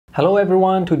Hello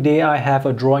everyone, today I have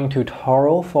a drawing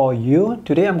tutorial for you.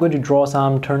 Today I'm going to draw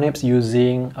some turnips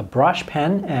using a brush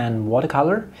pen and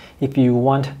watercolor. If you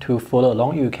want to follow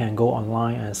along, you can go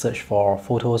online and search for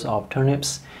photos of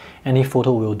turnips. Any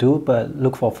photo will do, but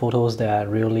look for photos that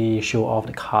really show off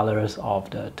the colors of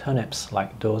the turnips,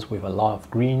 like those with a lot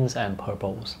of greens and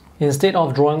purples. Instead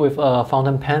of drawing with a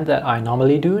fountain pen that I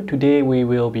normally do, today we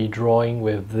will be drawing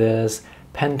with this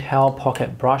Pentel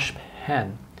Pocket Brush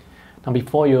Pen. Now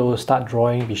before you start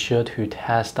drawing, be sure to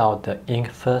test out the ink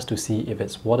first to see if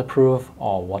it's waterproof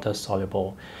or water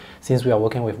soluble. Since we are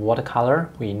working with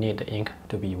watercolor, we need the ink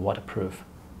to be waterproof.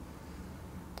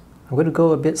 I'm going to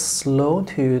go a bit slow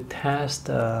to test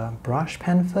the brush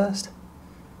pen first.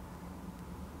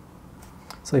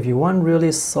 So if you want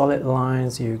really solid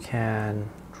lines, you can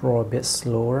draw a bit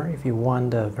slower. If you want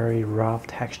the very rough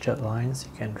textured lines,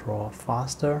 you can draw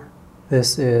faster.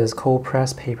 This is cold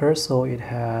pressed paper, so it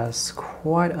has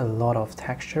quite a lot of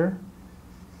texture.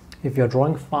 If you're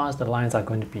drawing fast, the lines are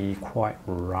going to be quite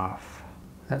rough.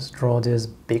 Let's draw this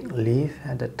big leaf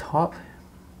at the top.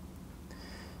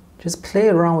 Just play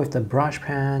around with the brush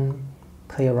pen,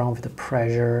 play around with the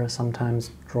pressure,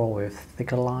 sometimes draw with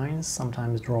thicker lines,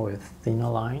 sometimes draw with thinner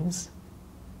lines.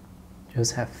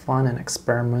 Just have fun and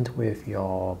experiment with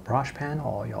your brush pen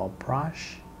or your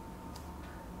brush.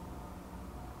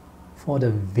 For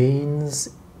the veins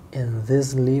in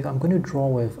this leaf, I'm going to draw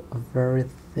with a very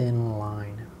thin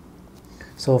line.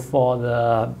 So for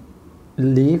the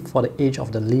leaf, for the edge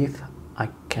of the leaf, I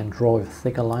can draw with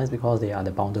thicker lines because they are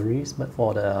the boundaries, but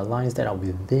for the lines that are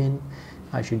within,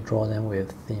 I should draw them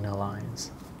with thinner lines.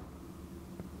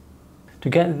 To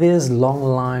get these long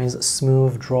lines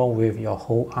smooth, draw with your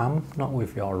whole arm, not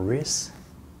with your wrist.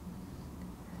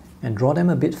 And draw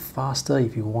them a bit faster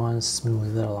if you want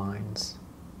smoother lines.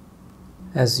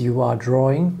 As you are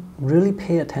drawing, really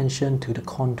pay attention to the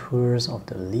contours of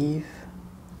the leaf.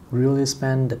 Really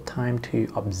spend the time to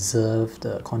observe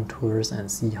the contours and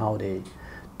see how they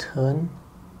turn.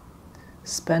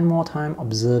 Spend more time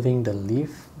observing the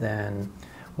leaf than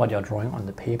what you're drawing on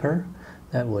the paper.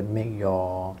 That would make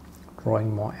your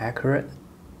drawing more accurate.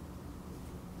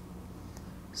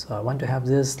 So I want to have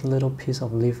this little piece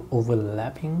of leaf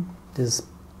overlapping this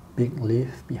big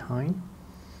leaf behind.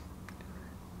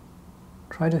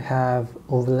 Try to have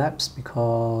overlaps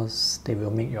because they will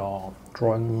make your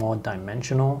drawing more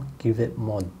dimensional, give it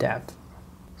more depth.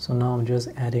 So now I'm just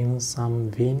adding some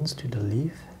veins to the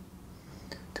leaf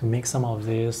to make some of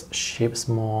these shapes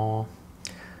more,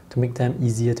 to make them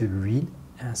easier to read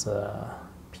as a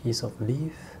piece of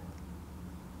leaf.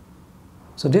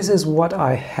 So this is what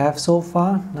I have so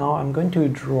far. Now I'm going to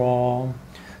draw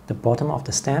the bottom of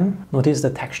the stem. Notice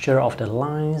the texture of the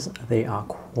lines, they are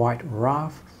quite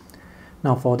rough.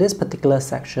 Now for this particular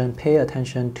section, pay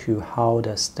attention to how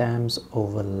the stems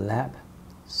overlap.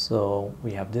 So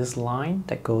we have this line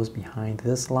that goes behind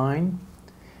this line,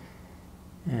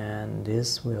 and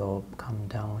this will come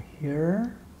down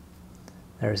here.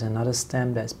 There is another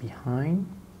stem that's behind,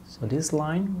 so this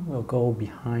line will go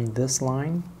behind this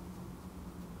line,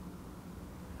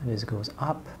 and this goes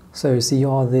up. So you see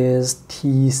all these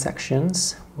T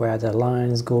sections where the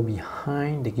lines go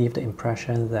behind, they give the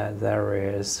impression that there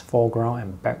is foreground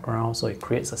and background, so it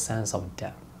creates a sense of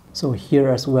depth. So here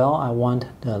as well, I want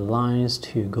the lines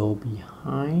to go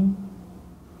behind.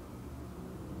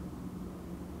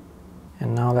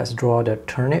 And now let's draw the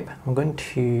turnip. I'm going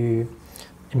to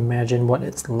imagine what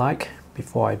it's like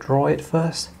before I draw it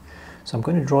first. So I'm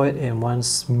going to draw it in one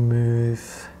smooth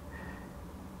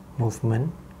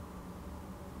movement.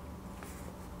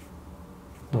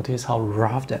 Notice how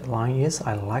rough that line is.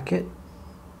 I like it.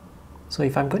 So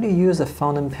if I'm going to use a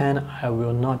fountain pen, I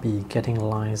will not be getting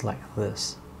lines like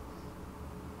this.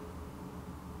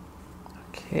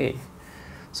 Okay,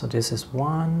 so this is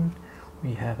one.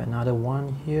 We have another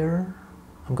one here.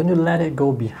 I'm going to let it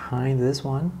go behind this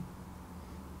one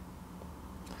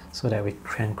so that we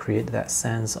can create that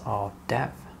sense of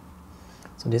depth.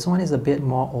 So this one is a bit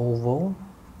more oval.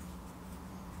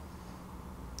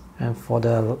 And for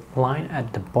the line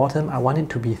at the bottom, I want it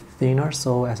to be thinner,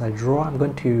 so as I draw, I'm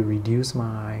going to reduce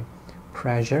my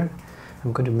pressure.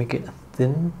 I'm going to make it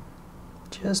thin,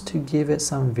 just to give it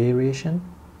some variation.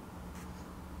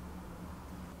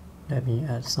 Let me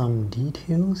add some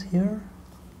details here.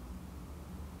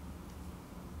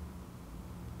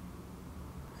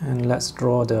 And let's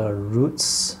draw the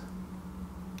roots.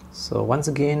 So once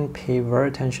again, pay very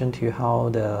attention to how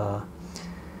the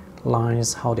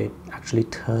lines, how they actually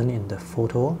turn in the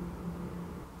photo.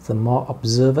 The more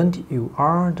observant you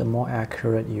are, the more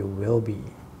accurate you will be.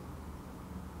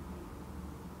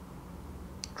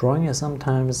 Drawing is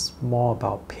sometimes more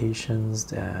about patience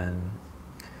than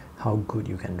how good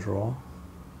you can draw.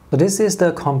 So this is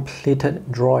the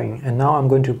completed drawing, and now I'm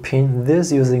going to paint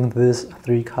this using these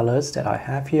three colors that I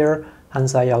have here: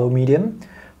 Hansa Yellow Medium,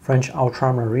 French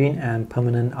Ultramarine, and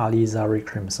Permanent Alizarin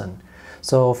Crimson.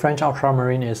 So French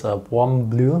Ultramarine is a warm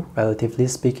blue, relatively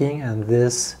speaking, and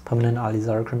this Permanent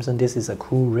Alizarin Crimson, this is a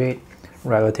cool red,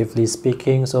 relatively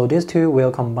speaking. So these two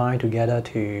will combine together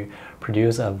to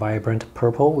produce a vibrant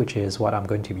purple, which is what I'm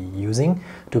going to be using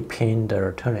to paint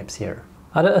the turnips here.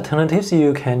 Other alternatives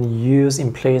you can use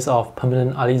in place of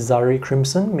Permanent Alizarin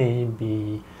Crimson may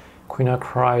be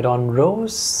quinacridone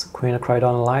rose,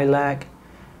 quinacridone lilac,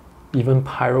 even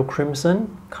pyro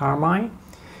crimson, carmine.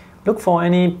 Look for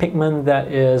any pigment that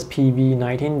is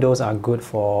PV19. Those are good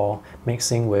for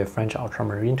mixing with French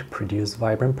Ultramarine to produce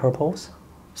vibrant purples.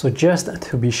 So just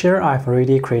to be sure, I've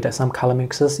already created some color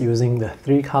mixes using the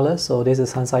three colors. So this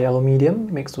is Hansa Yellow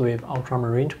Medium mixed with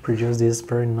Ultramarine to produce this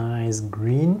very nice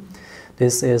green.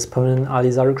 This is Permanent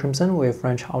Alizarin Crimson with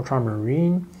French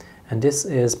Ultramarine, and this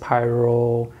is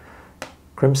Pyro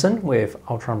Crimson with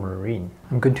Ultramarine.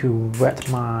 I'm going to wet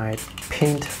my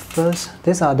paint first.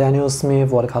 These are Daniel Smith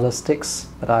watercolor sticks,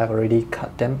 but I've already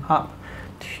cut them up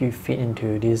to fit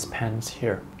into these pens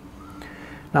here.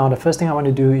 Now the first thing I want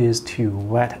to do is to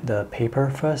wet the paper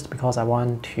first, because I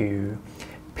want to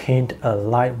paint a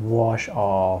light wash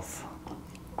of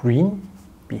green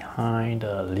behind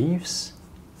the leaves.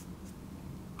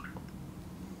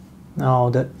 Now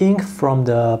the ink from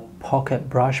the pocket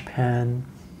brush pen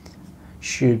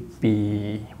should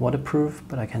be waterproof,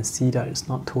 but I can see that it's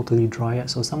not totally dry yet,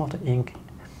 so some of the ink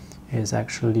is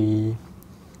actually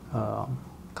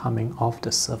coming off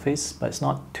the surface, but it's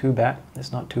not too bad,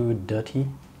 it's not too dirty.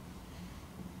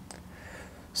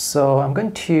 So I'm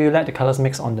going to let the colors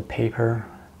mix on the paper.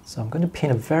 So I'm going to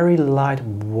paint a very light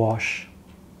wash.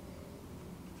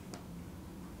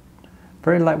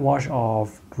 Very light wash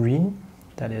of green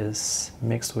that is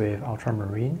mixed with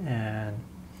Ultramarine and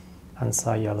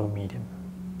Hansa Yellow Medium.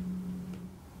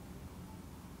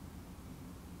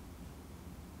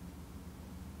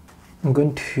 I'm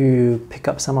going to pick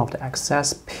up some of the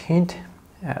excess paint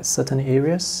at certain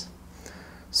areas.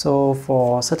 So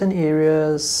for certain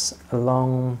areas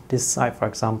along this side, for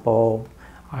example,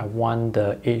 I want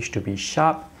the edge to be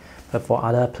sharp, but for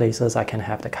other places I can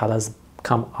have the colors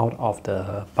come out of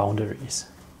the boundaries.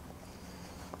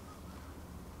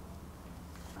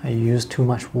 I use too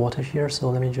much water here, so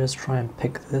let me just try and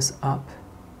pick this up.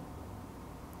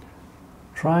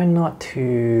 Try not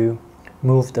to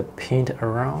move the paint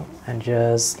around and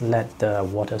just let the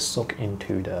water soak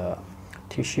into the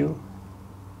tissue.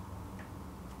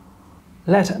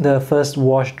 Let the first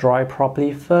wash dry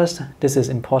properly first. This is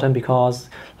important because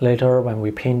later when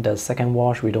we paint the second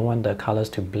wash, we don't want the colors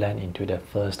to blend into the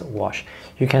first wash.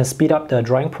 You can speed up the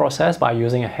drying process by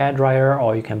using a hairdryer,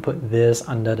 or you can put this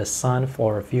under the sun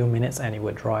for a few minutes and it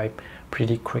will dry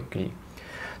pretty quickly.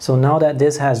 So now that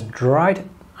this has dried,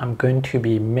 I'm going to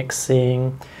be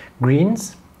mixing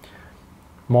greens,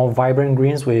 more vibrant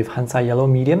greens with Hansa Yellow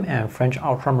Medium and French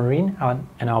Ultramarine,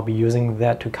 and I'll be using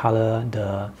that to color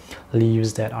the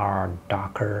leaves that are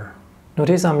darker.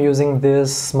 Notice I'm using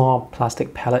this small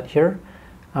plastic palette here.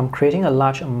 I'm creating a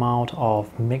large amount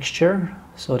of mixture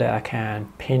so that I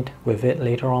can paint with it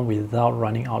later on without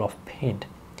running out of paint.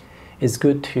 It's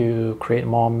good to create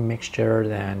more mixture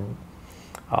than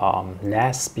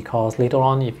less, because later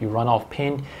on if you run out of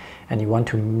paint and you want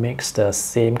to mix the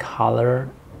same color,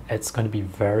 it's going to be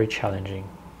very challenging.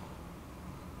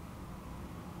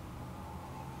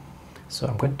 So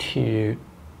I'm going to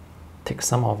take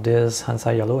some of this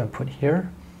Hansa Yellow and put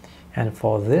here. And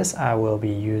for this, I'll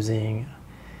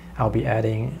be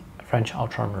adding French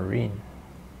Ultramarine.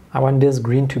 I want this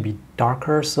green to be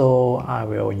darker, so I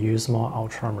will use more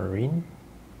Ultramarine.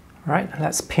 All right,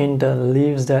 let's paint the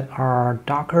leaves that are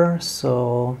darker.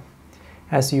 So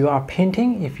as you are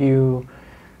painting, if you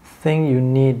think you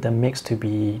need the mix to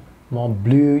be more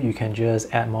blue, you can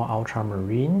just add more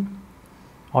Ultramarine.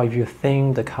 Or if you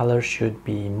think the color should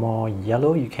be more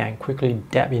yellow, you can quickly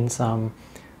dab in some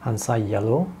Hansa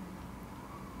Yellow.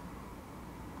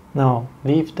 Now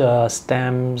leave the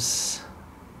stems,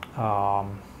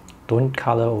 don't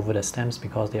color over the stems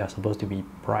because they are supposed to be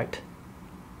bright.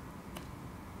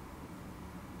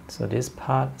 So this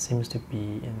part seems to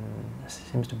be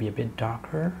a bit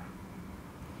darker.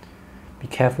 Be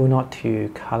careful not to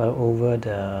color over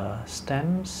the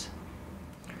stems.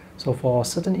 So for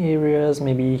certain areas,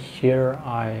 maybe here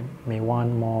I may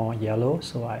want more yellow,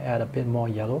 so I add a bit more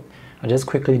yellow. I just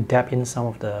quickly dab in some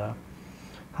of the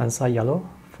Hansa Yellow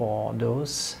for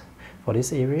this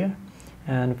area.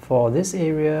 And for this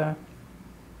area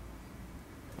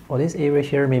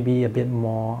here, maybe a bit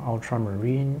more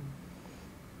ultramarine.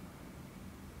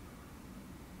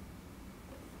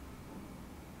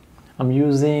 I'm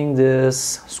using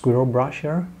this squirrel brush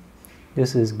here.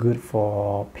 This is good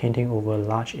for painting over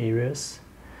large areas,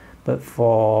 but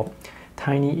for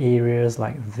tiny areas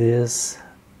like this,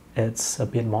 it's a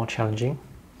bit more challenging.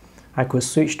 I could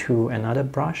switch to another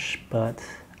brush, but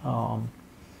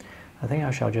I think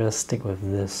I shall just stick with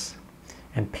this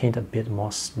and paint a bit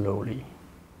more slowly.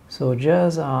 So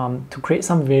just to create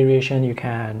some variation, you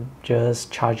can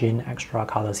just charge in extra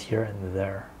colors here and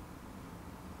there.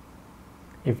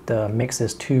 If the mix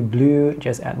is too blue,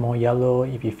 just add more yellow.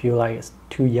 If you feel like it's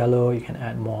too yellow, you can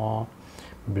add more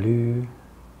blue.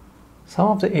 Some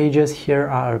of the edges here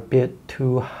are a bit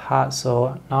too hard,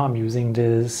 so now I'm using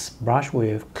this brush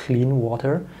with clean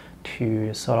water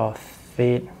to sort of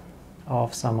fade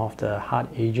off some of the hard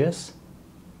edges.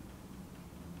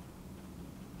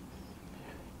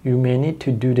 You may need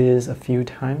to do this a few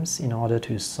times in order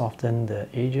to soften the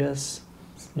edges.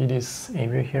 See this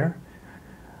area here?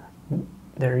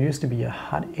 There used to be a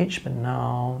hard edge, but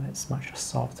now it's much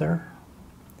softer.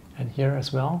 And here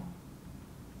as well.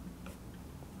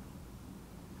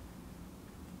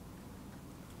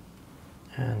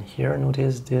 And here,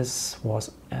 notice this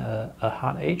was a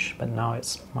hard edge, but now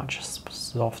it's much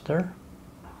softer.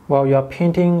 While you're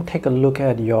painting, take a look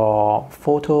at your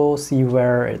photo, see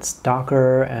where it's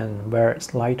darker and where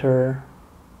it's lighter.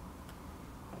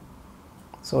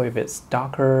 So if it's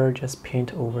darker, just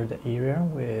paint over the area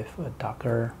with a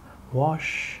darker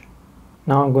wash.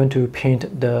 Now I'm going to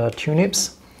paint the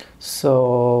turnips.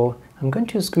 So I'm going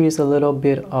to squeeze a little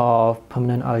bit of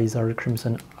permanent Alizarin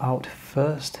Crimson out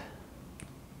first.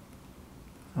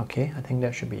 Okay, I think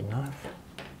that should be enough.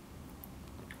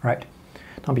 Right.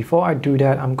 Now before I do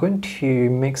that, I'm going to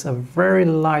mix a very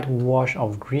light wash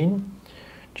of green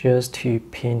just to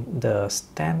paint the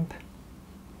stamp.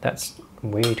 That's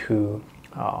way too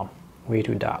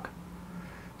dark.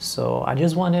 So I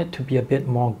just want it to be a bit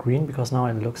more green because now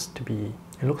it looks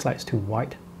like it's too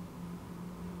white.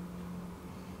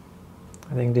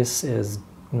 I think this is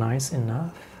nice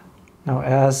enough. Now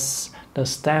as the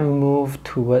stamp moves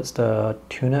towards the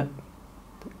turnip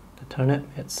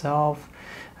itself,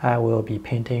 I will be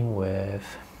painting with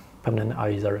permanent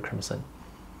Alizarin Crimson.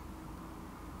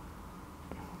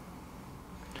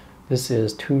 This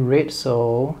is too red,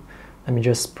 so let me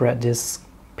just spread this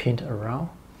paint around.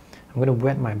 I'm going to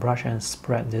wet my brush and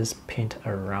spread this paint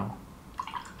around.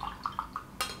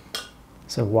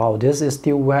 So while this is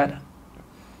still wet,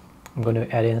 I'm going to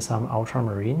add in some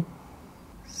ultramarine.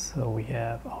 So we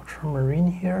have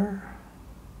ultramarine here.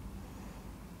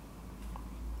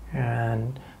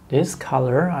 And this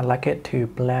color, I like it to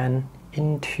blend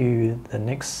into the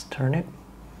next turnip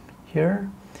here.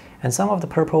 And some of the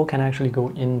purple can actually go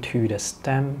into the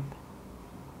stem.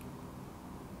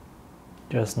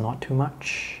 Just not too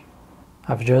much.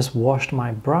 I've just washed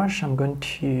my brush. I'm going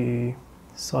to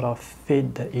sort of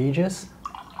fade the edges.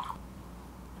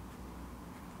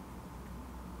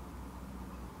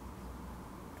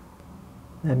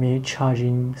 Let me charge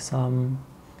in some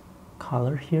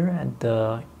color here at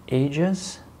the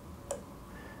edges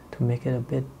to make it a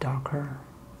bit darker,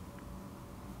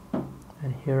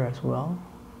 and here as well.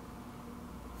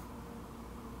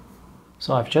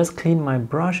 So I've just cleaned my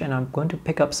brush and I'm going to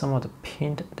pick up some of the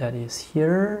paint that is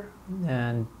here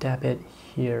and dab it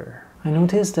here. I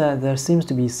noticed that there seems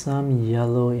to be some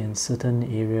yellow in certain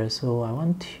areas, so I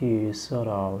want to sort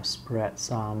of spread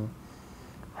some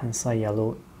Hansa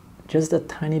Yellow, just a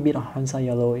tiny bit of Hansa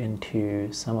Yellow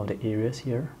into some of the areas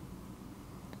here.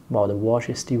 While the wash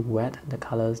is still wet, the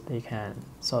colors, they can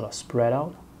sort of spread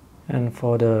out. And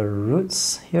for the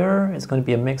roots here, it's going to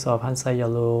be a mix of Hansa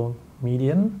Yellow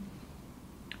Medium,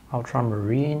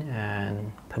 Ultramarine,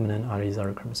 and permanent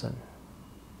Alizarin Crimson.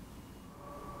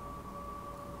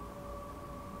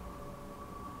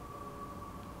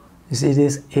 You see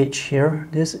this edge here?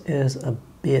 This is a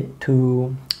bit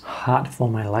too hard for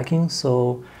my liking,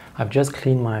 so I've just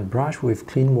cleaned my brush with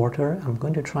clean water. I'm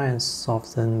going to try and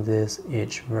soften this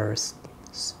edge very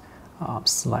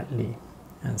slightly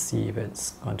and see if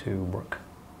it's going to work.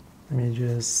 Let me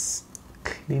just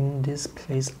clean this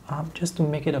place up just to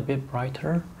make it a bit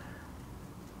brighter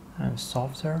and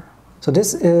softer. So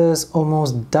this is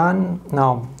almost done.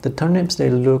 Now the turnips, they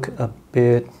look a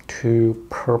bit too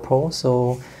purple,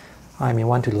 so I may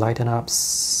want to lighten up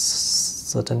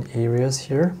certain areas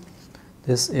here.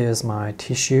 This is my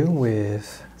tissue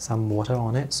with some water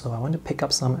on it, so I want to pick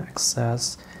up some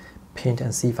excess paint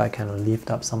and see if I can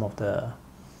lift up some of the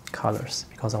colors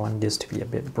because I want this to be a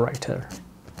bit brighter.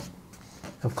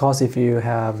 Of course, if you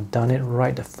have done it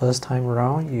right the first time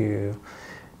around, you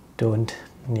don't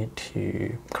need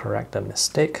to correct the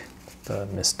mistake. I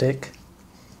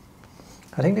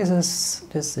think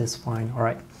this is fine. All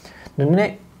right.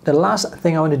 The last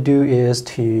thing I want to do is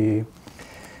to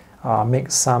make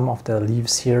some of the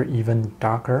leaves here even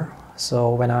darker.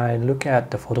 So when I look at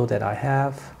the photo that I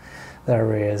have,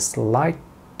 there is light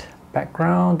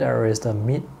background, there is the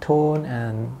mid-tone,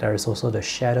 and there is also the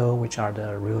shadow, which are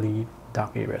the really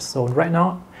dark areas. So right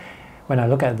now, when I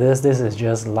look at this is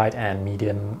just light and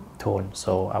medium tone.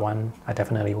 So I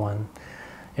definitely want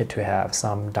it to have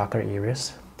some darker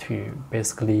areas to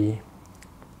basically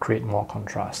create more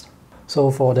contrast.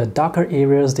 So for the darker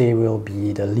areas, they will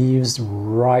be the leaves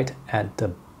right at the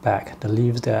back, the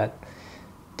leaves that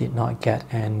did not get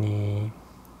any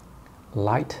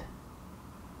light.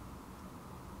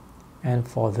 And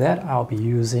for that, I'll be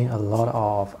using a lot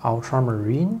of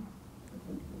Ultramarine.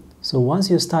 So once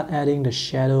you start adding the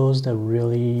shadows, the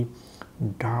really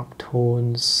dark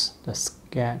tones, the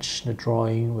sketch, the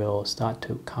drawing will start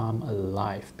to come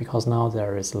alive because now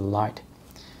there is light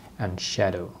and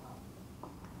shadow.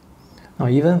 Now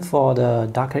even for the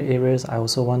darker areas, I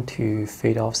also want to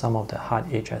fade off some of the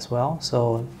hard edge as well.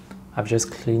 So I've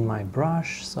just cleaned my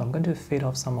brush, so I'm going to fade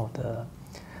off some of the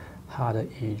harder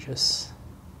edges.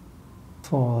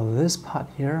 For this part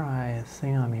here, I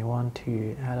think I may want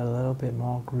to add a little bit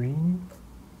more green.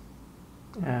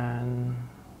 And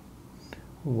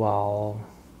while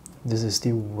this is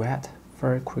still wet,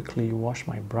 very quickly wash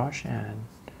my brush and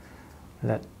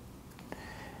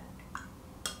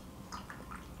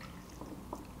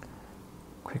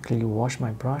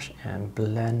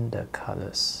blend the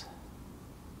colors.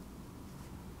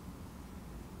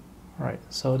 Right,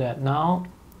 so that now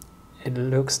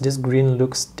this green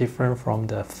looks different from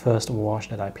the first wash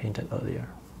that I painted earlier.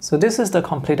 So this is the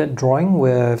completed drawing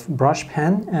with brush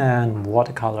pen and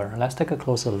watercolor. Let's take a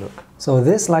closer look. So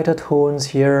these lighter tones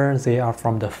here, they are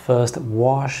from the first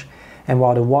wash. And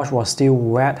while the wash was still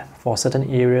wet, for certain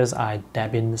areas I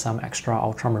dab in some extra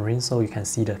ultramarine, so you can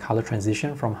see the color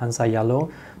transition from Hansa Yellow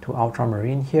to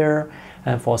ultramarine here.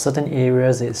 And for certain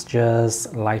areas, it's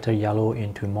just lighter yellow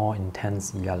into more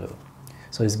intense yellow.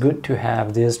 So it's good to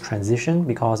have this transition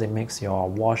because it makes your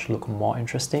wash look more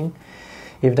interesting.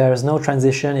 If there is no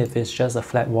transition, if it's just a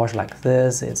flat wash like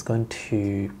this, it's going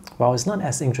to, well, it's not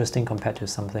as interesting compared to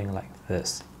something like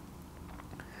this.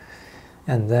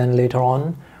 And then later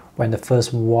on, when the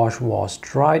first wash was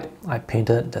dried, I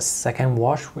painted the second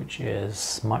wash, which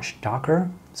is much darker.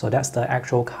 So that's the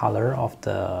actual color of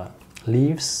the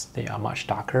leaves. They are much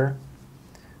darker.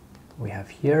 We have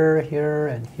here, here,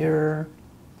 and here.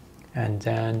 And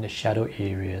then the shadow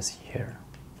areas here.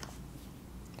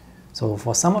 So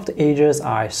for some of the edges,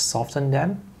 I softened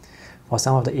them. For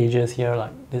some of the edges here,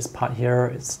 like this part here,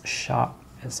 it's sharp,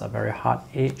 it's a very hard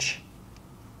edge.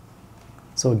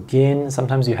 So again,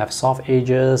 sometimes you have soft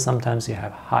edges, sometimes you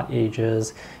have hard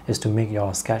edges, is to make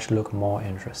your sketch look more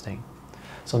interesting.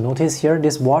 So notice here,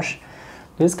 this wash,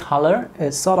 this color,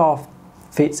 it sort of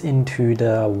fits into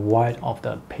the white of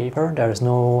the paper. There is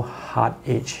no hard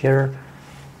edge here.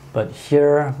 But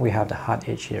here we have the hard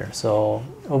edge here. So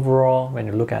overall, when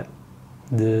you look at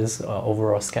this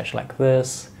overall sketch like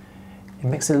this, it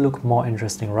makes it look more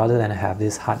interesting rather than have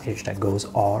this hard edge that goes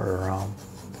all around.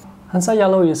 Hansa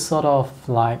Yellow is sort of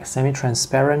like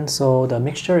semi-transparent, so the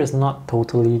mixture is not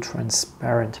totally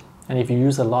transparent. And if you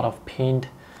use a lot of paint,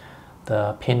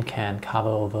 the paint can cover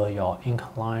over your ink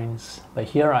lines. But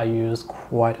here I use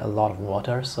quite a lot of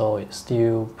water, so it's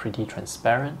still pretty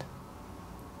transparent.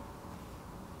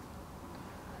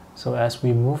 So as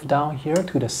we move down here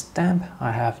to the stamp,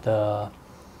 I have the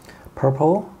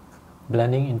purple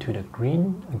blending into the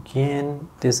green. Again,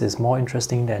 this is more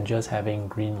interesting than just having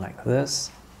green like this.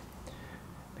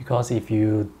 Because if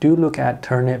you do look at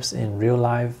turnips in real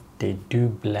life, they do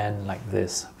blend like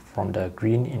this, from the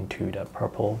green into the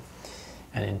purple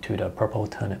and into the purple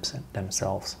turnips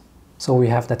themselves. So we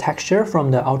have the texture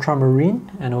from the ultramarine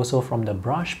and also from the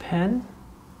brush pen.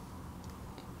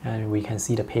 And we can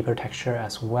see the paper texture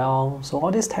as well. So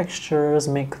all these textures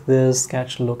make this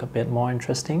sketch look a bit more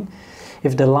interesting.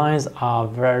 If the lines are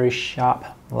very sharp,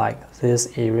 like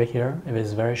this area here, if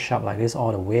it's very sharp like this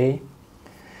all the way,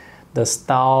 the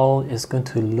style is going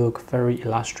to look very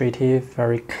illustrative,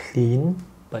 very clean.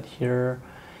 But here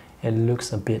it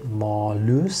looks a bit more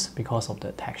loose because of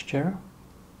the texture.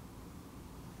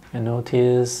 And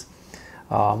notice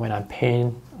when I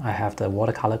paint, I have the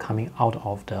watercolor coming out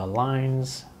of the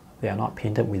lines. They are not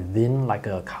painted within like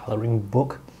a coloring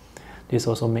book. This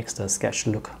also makes the sketch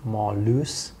look more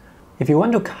loose. If you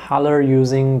want to color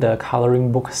using the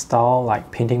coloring book style, like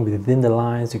painting within the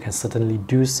lines, you can certainly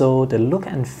do so. The look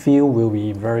and feel will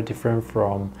be very different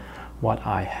from what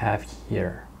I have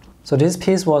here. So this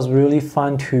piece was really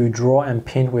fun to draw and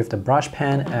paint with the brush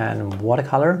pen and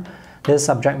watercolor. This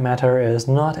subject matter is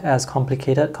not as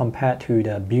complicated compared to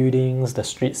the buildings, the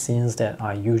street scenes that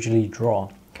I usually draw.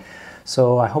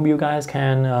 So I hope you guys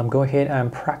can go ahead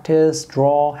and practice,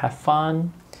 draw, have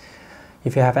fun.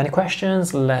 If you have any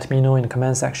questions, let me know in the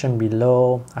comment section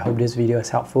below. I hope this video is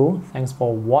helpful. Thanks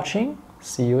for watching.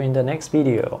 See you in the next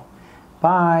video.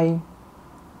 Bye!